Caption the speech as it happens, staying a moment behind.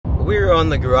we're on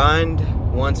the grind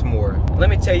once more. Let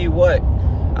me tell you what,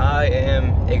 I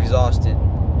am exhausted.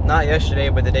 Not yesterday,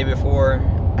 but the day before.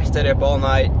 I stayed up all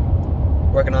night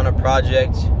working on a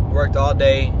project, worked all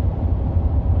day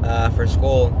for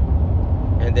school,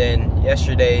 and then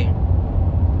yesterday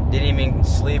didn't even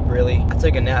sleep really. I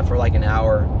took a nap for like an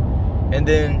hour, and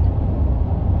then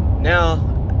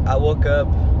now I woke up.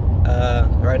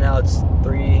 Right now it's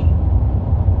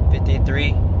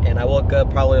 3:53, and I woke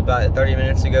up probably about 30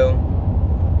 minutes ago.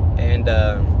 And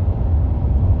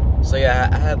so yeah,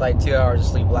 I had like 2 hours of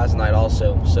sleep last night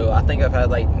also. So I think I've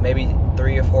had like maybe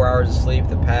 3 or 4 hours of sleep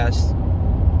the past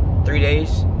 3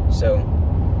 days. So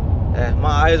my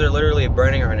eyes are literally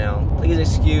burning right now. Please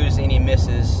excuse any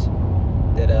misses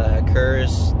that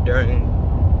occurs during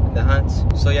the hunt.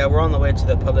 So yeah, we're on the way to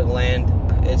the public land.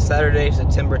 It's Saturday,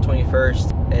 September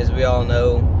 21st. As we all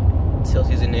know, teal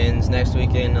season ends next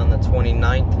weekend on the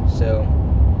 29th. So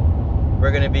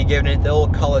we're gonna be giving it the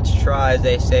old college try, as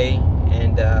they say,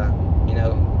 and you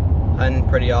know, hunting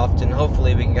pretty often.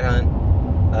 Hopefully we can hunt.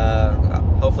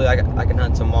 Hopefully I can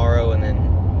hunt tomorrow, and then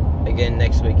again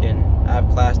next weekend. I have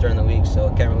class during the week, so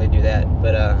I can't really do that.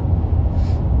 But I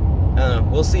don't know.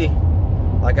 We'll see.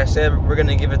 Like I said, we're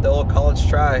gonna give it the old college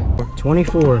try.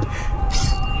 24.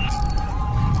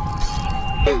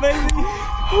 Hey, baby.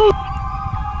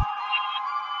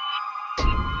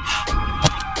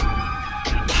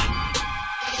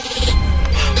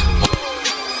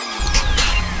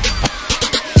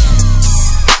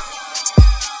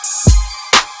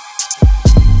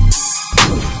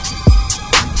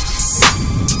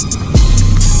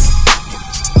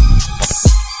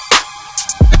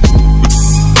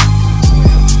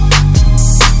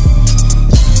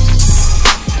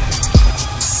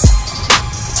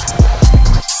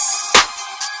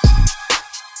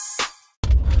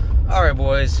 Alright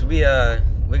boys, we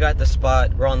got the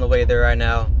spot. We're on the way there right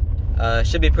now.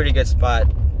 Should be a pretty good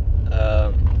spot.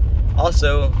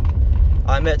 Also,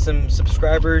 I met some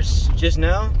subscribers just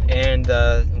now, and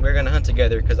we're gonna hunt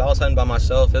together because I was hunting by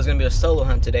myself. It was gonna be a solo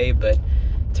hunt today, but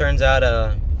turns out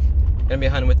gonna be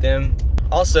hunting with them.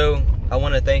 Also, I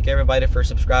want to thank everybody for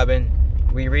subscribing.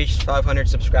 We reached 500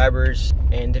 subscribers,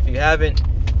 and if you haven't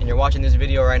and you're watching this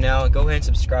video right now, go ahead and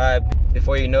subscribe.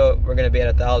 Before you know it, we're gonna be at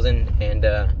 1,000, and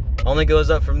only goes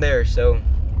up from there. So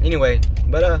anyway,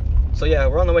 but so yeah,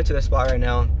 we're on the way to the spot right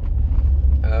now.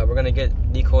 We're gonna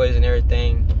get decoys and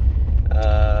everything,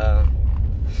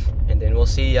 and then we'll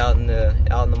see you out in the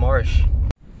marsh.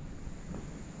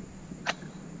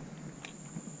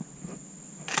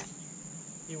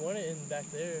 You want it in back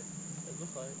there, it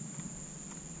looks like.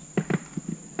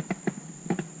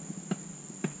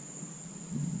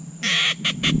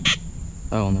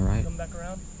 Oh, on the right. Come back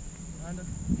around, behind us,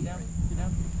 get down, get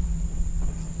down.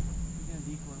 He's gonna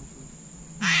decoy hopefully.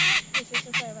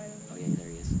 Oh yeah, there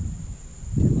he is. To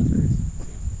your left, there is.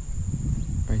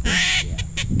 Right there? Yeah.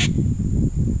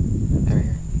 Right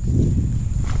here.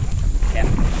 Yeah.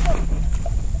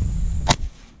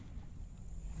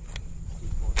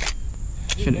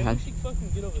 Should have had. We should fucking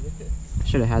get over there.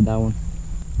 Should have had that one.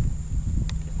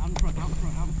 Out in front, out in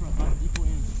front, out in front, right, decoy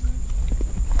in.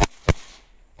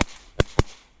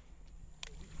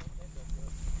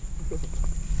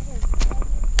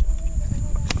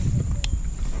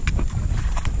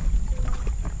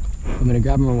 I'm gonna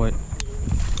grab him or what?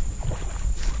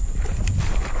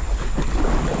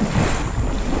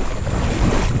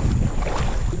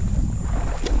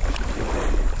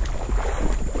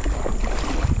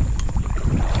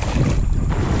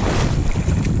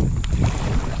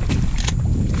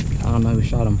 I don't know who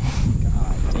shot him.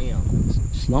 God damn.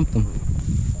 Slumped him. I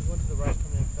went to the right,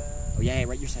 coming in fast. Oh yeah,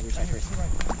 right, your side, Chris. They're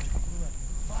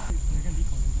gonna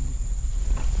decoy,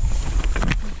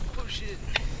 Oh shit.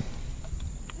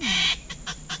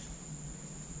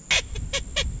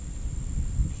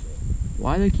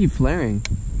 Why do they keep flaring?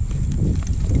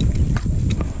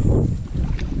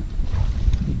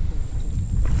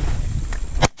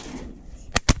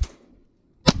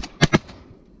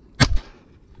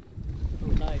 Oh,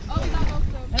 nice. Oh, we got both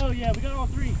of them. Hell yeah, we got all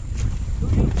three.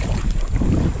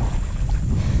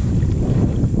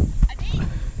 I think.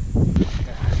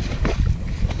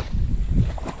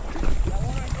 That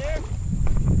one right there?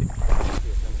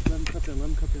 Let him cut there, let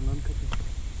him cut there, let him cut there.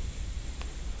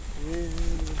 Yeah,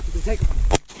 you can take him.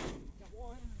 Got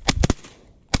one.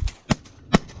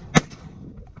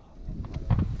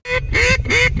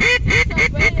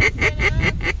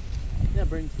 Yeah,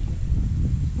 Brayden.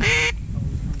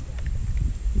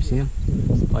 You see him?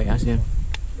 Oh yeah, I see him.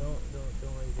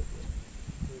 Don't let you get there.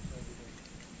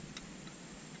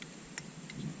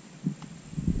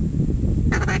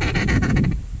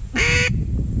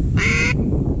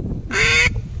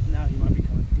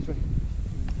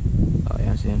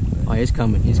 he's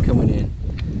coming. He's coming in.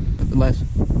 Left.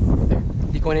 There.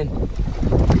 He's going in.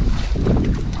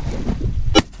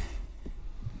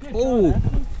 Oh!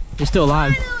 He's still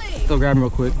alive. Go grab him real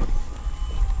quick.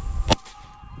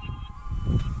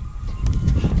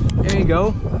 There you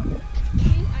go.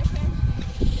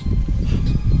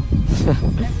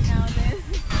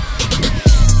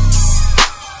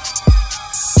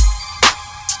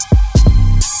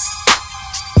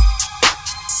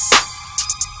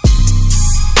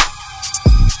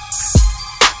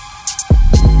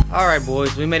 Alright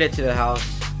boys, we made it to the house.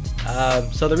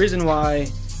 So the reason why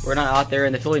we're not out there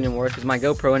in the field anymore is because my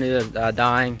GoPro ended up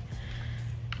dying.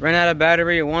 Ran out of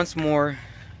battery once more.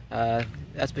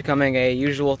 That's becoming a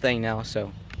usual thing now.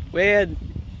 So we had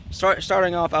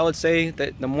starting off, I would say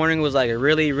that the morning was like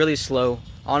really slow.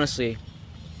 Honestly,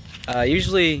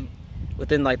 usually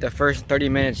within like the first 30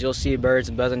 minutes you'll see birds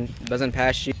buzzing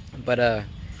past you, but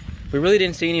we really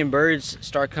didn't see any birds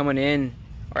start coming in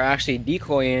or actually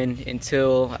decoy in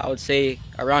until I would say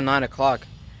around 9 o'clock.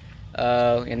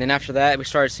 And then after that we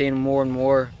started seeing more and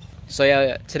more. So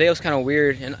yeah, today was kind of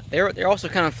weird, and they're also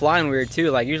kind of flying weird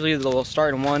too. Like usually they'll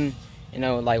start in one,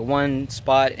 like one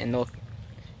spot, and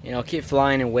they'll keep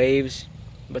flying in waves.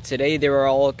 But today they were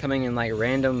all coming in like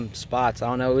random spots. I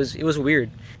don't know, it was weird.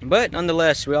 But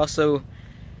nonetheless, we also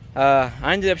I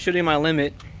ended up shooting my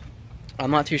limit. I'm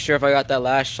not too sure if I got that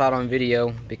last shot on video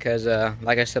because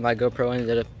like I said, my GoPro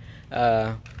ended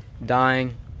up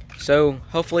dying. So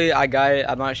hopefully I got it.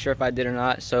 I'm not sure if I did or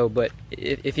not. So, but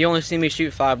if you only see me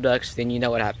shoot 5 ducks, then you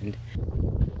know what happened.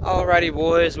 Alrighty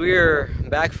boys, we are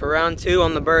back for round 2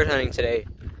 on the bird hunting today.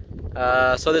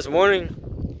 So this morning,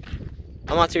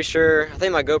 I'm not too sure. I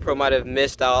think my GoPro might have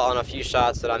missed out on a few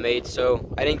shots that I made.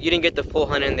 So you didn't get the full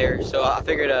hunt in there. So I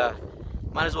figured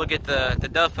might as well get the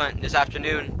dove hunt this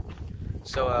afternoon.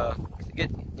 So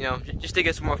just to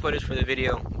get some more footage for the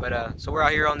video. But so we're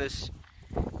out here on this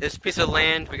piece of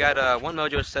land. We got one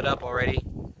mojo set up already.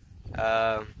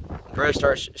 Birds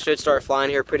should start flying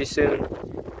here pretty soon.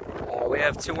 We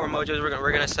have 2 more mojos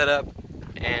we're gonna set up,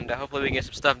 and hopefully we can get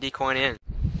some stuff decoying in.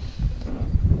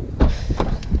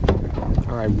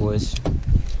 All right, boys.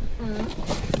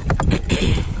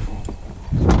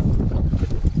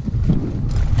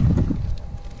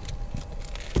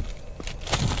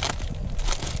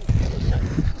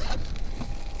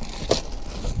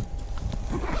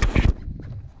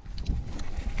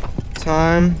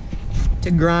 Time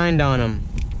to grind on them.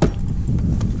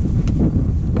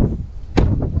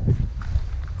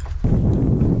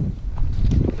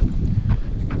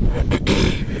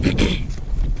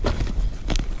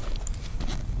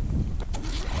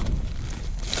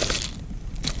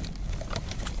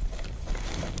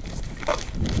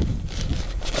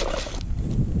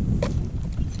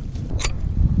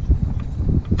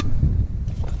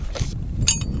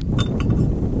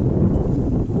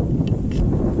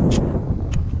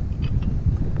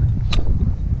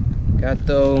 Got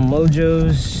the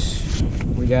mojos.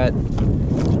 We got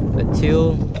a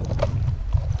teal,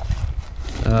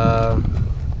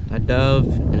 a dove,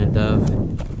 and a dove.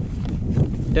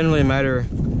 Doesn't really matter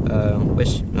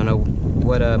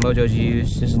what mojos you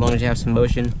use, just as long as you have some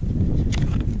motion.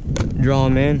 Draw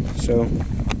them in. So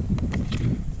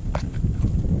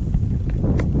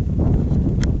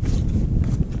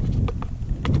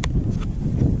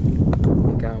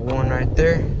got one right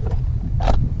there.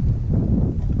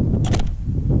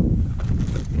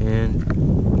 And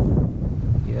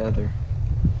the other.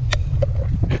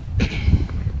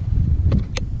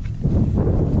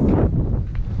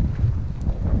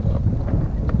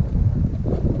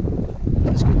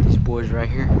 Let's get these boys right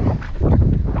here.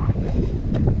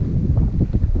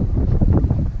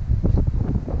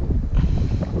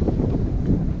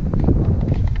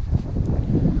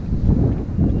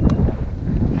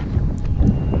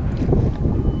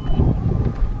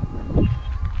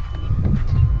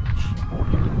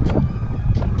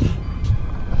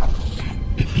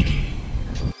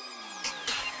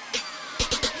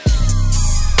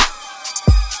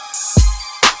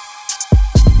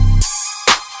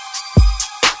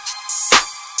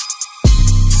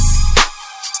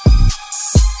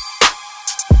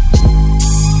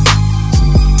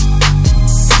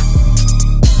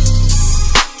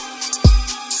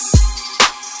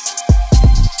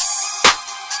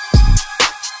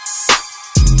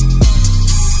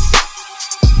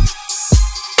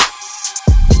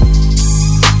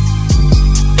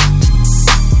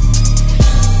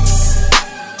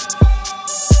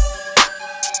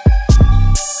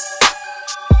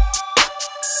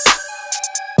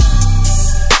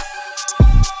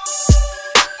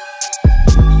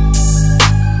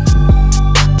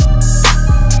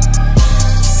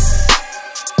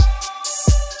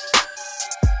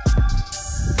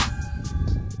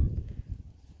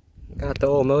 the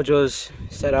old mojos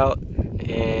set out,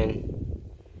 and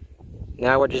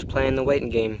now we're just playing the waiting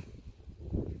game.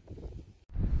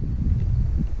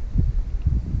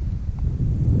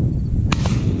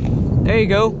 There you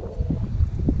go.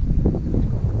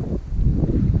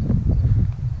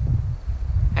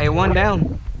 Hey, one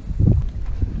down.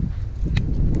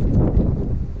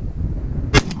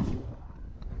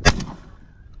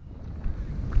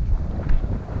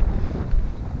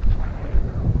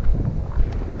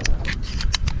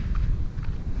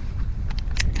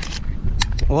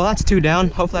 Well, that's two down.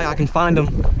 Hopefully I can find them.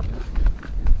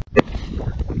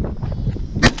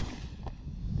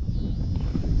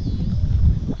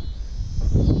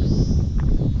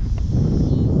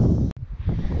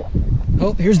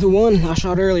 Oh, here's the one I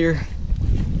shot earlier.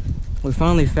 We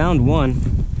finally found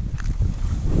one.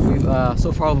 We've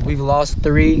so far we've lost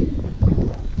 3.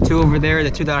 2 over there,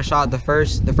 the 2 that I shot, the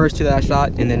first 2 that I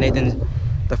shot, and then Nathan,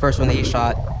 the first one that he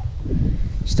shot.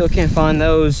 Still can't find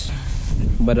those,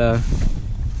 but the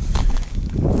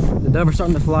dove are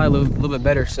starting to fly a little bit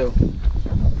better, so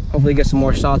hopefully get some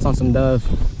more shots on some dove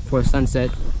before sunset.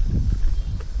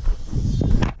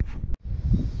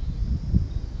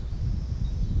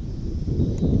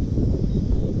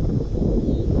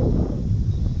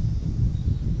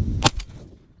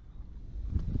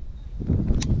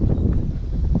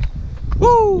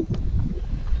 Woo!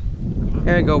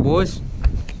 There you go, boys.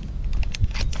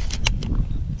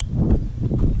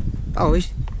 Oh,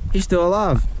 he's still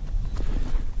alive.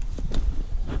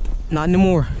 Not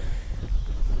anymore.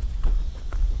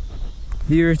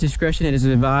 Viewer's discretion is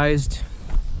advised.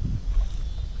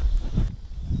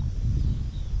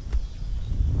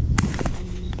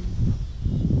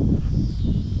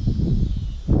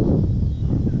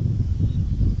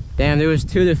 Damn, there was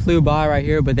 2 that flew by right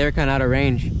here, but they're kind of out of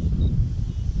range.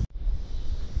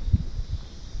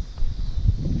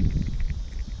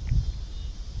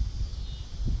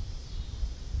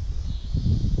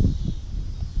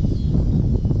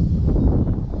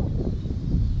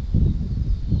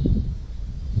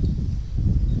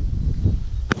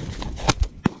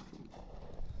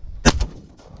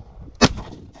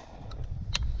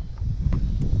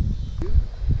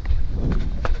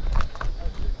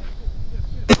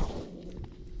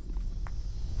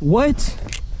 What?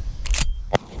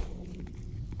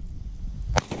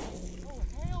 Oh,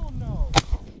 hell no.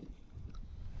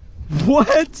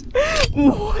 What?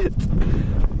 What?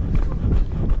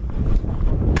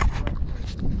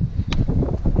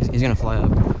 He's gonna fly up.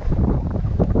 I'm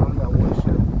about one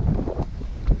shot.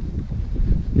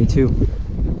 Me too.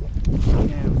 It's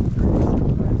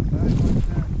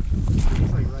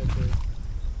like right there in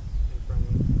front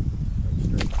of me.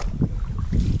 Like straight.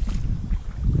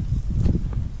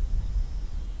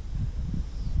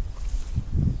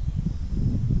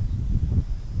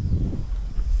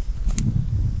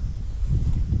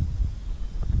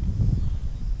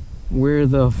 Where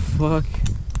the fuck?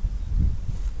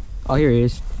 Oh, here he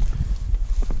is.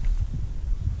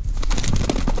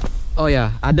 Oh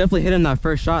yeah, I definitely hit him that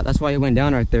first shot. That's why he went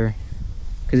down right there.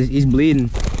 Cause he's bleeding.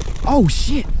 Oh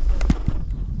shit!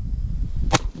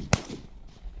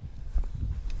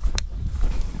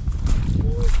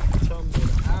 Boy,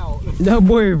 tumbled out. That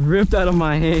boy ripped out of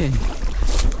my hand.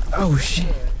 Oh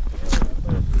shit.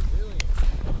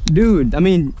 Dude, I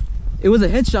mean, it was a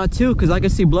headshot too, cause I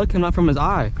could see blood coming out from his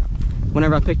eye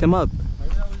whenever I picked him up. Maybe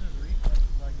that was just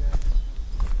reflexes, I guess.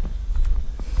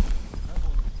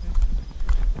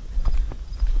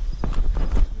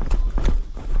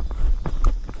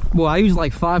 Boy, I used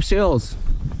like 5 shells.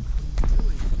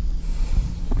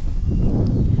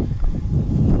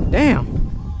 Damn.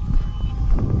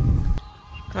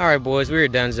 All right, boys, we were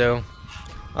done, so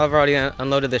I've already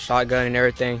unloaded the shotgun and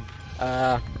everything.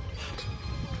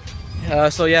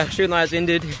 So yeah, shooting lights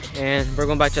ended, and we're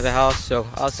going back to the house. So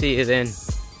I'll see you then.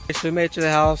 So we made it to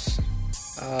the house.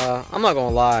 I'm not gonna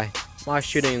lie, my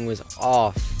shooting was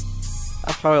off.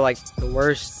 That's probably like the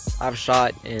worst I've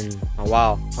shot in a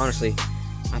while, honestly.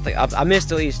 I think I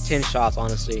missed at least 10 shots,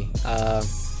 honestly. And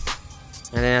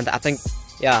then I think,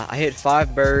 yeah, I hit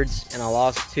 5 birds and I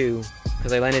lost 2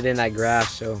 because they landed in that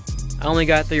grass. So I only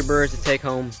got 3 birds to take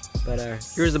home. But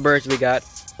here's the birds we got.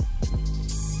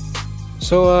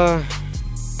 So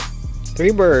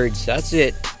 3 birds. That's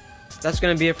it. That's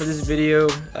gonna be it for this video.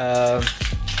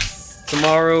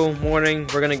 Tomorrow morning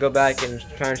we're gonna go back and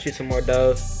try and shoot some more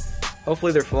dove.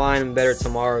 Hopefully they're flying better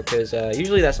tomorrow, because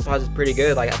usually that spot is pretty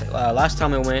good. Like last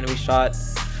time we went, we shot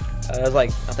it was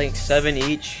like I think 7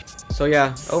 each. So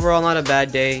yeah, overall not a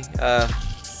bad day.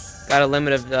 Got a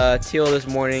limit of teal this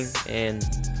morning and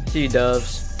a few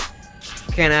doves.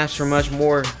 Can't ask for much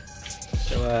more.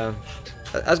 So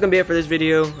that's gonna be it for this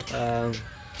video.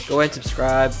 Go ahead and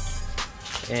subscribe,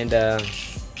 and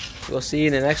we'll see you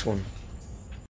in the next one.